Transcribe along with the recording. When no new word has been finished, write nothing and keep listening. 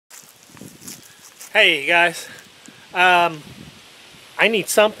Hey guys, I need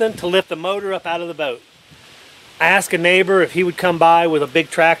something to lift the motor up out of the boat. I asked a neighbor if he would come by with a big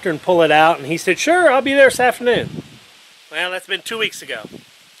tractor and pull it out, and he said, sure, I'll be there this afternoon. Well, that's been 2 weeks ago.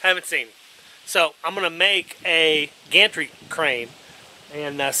 Haven't seen him. So I'm going to make a gantry crane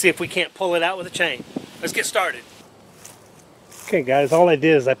and see if we can't pull it out with a chain. Let's get started. Okay guys, all I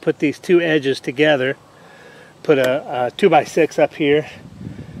did is I put these two edges together, put a 2x6 up here,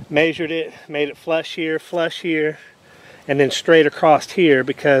 measured it, made it flush here, and then straight across here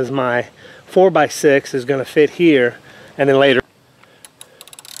because my 4x6 is going to fit here, and then later.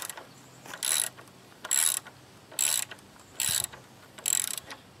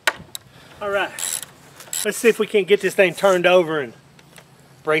 Alright, let's see if we can get this thing turned over and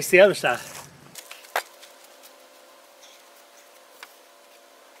brace the other side.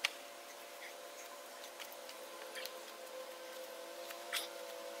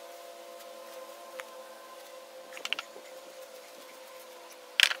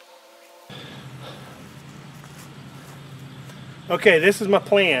 Okay, this is my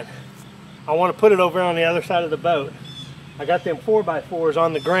plan. I want to put it over on the other side of the boat. I got them 4x4s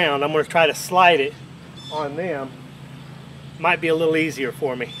on the ground. I'm going to try to slide it on them. Might be a little easier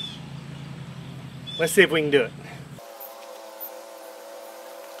for me. Let's see if we can do it.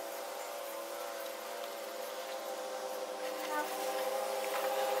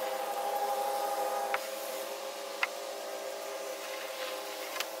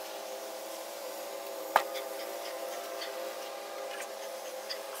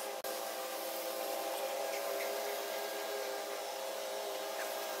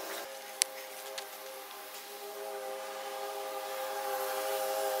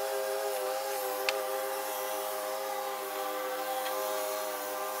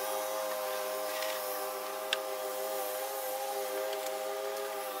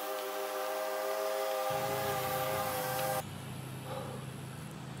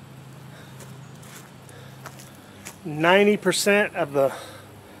 %90 of the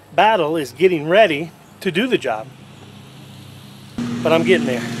battle is getting ready to do the job, but I'm getting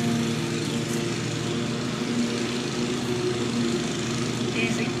there.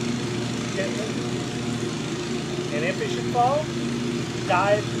 Easy, gently, and if it should fall,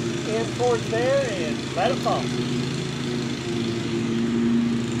 dive in towards there and let it fall.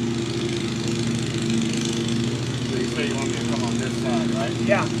 So you say you want me to come on this side, right?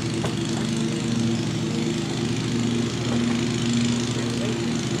 Yeah.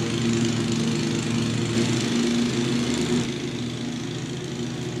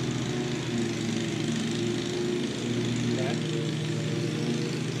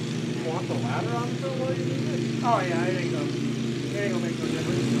 Want the ladder on the while you need it? Oh yeah, it ain't gonna make no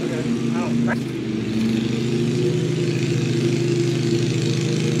difference. Okay. I don't.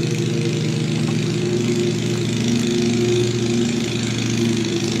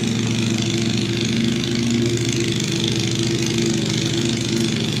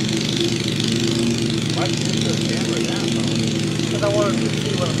 Why can't you just hammer it down though? Because I wanted to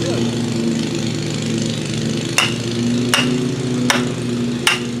see what I'm doing.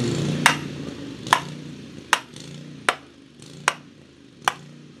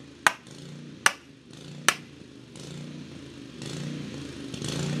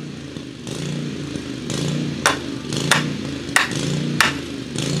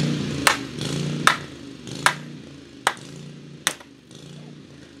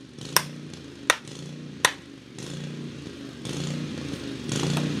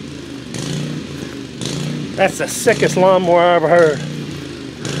 That's the sickest lawnmower I ever heard.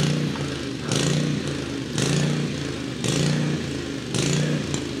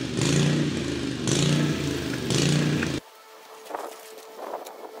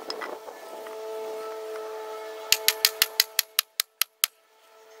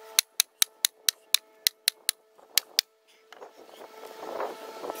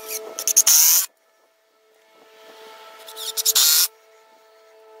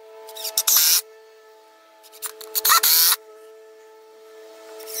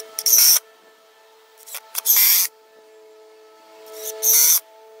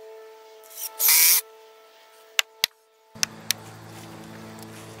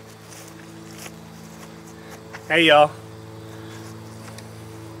 Hey y'all,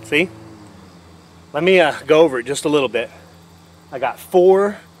 see? Let me go over it just a little bit. I got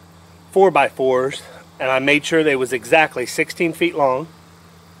 4x4s, and I made sure they was exactly 16 feet long.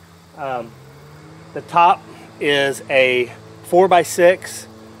 The top is a 4x6,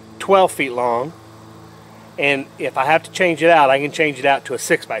 12 feet long, and if I have to change it out, I can change it out to a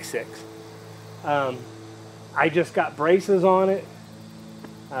 6x6. I just got braces on it.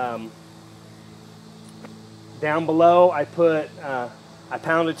 Down below I put, I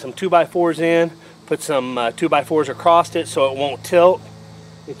pounded some 2x4s in, put some 2x4s across it so it won't tilt.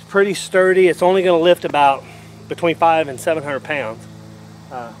 It's pretty sturdy. It's only going to lift about between 500 and 700 pounds.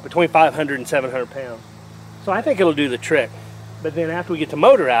 Between 500 and 700 pounds. So I think it'll do the trick. But then after we get the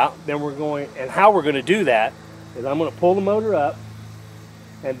motor out, then we're going, and how we're going to do that is I'm going to pull the motor up,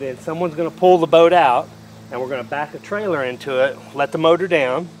 and then someone's going to pull the boat out, and we're going to back a trailer into it, let the motor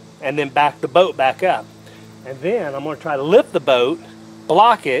down, and then back the boat back up. And then I'm going to try to lift the boat,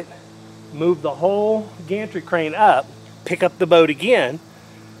 block it, move the whole gantry crane up, pick up the boat again,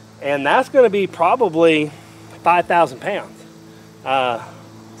 and that's going to be probably 5,000 pounds.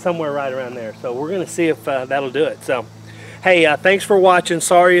 Somewhere right around there. So we're going to see if that'll do it. So, hey, thanks for watching.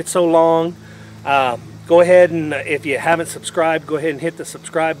 Sorry it's so long. Go ahead and, if you haven't subscribed, go ahead and hit the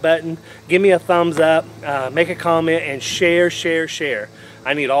subscribe button. Give me a thumbs up, make a comment, and share.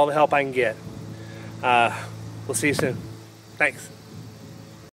 I need all the help I can get. We'll see you soon. Thanks.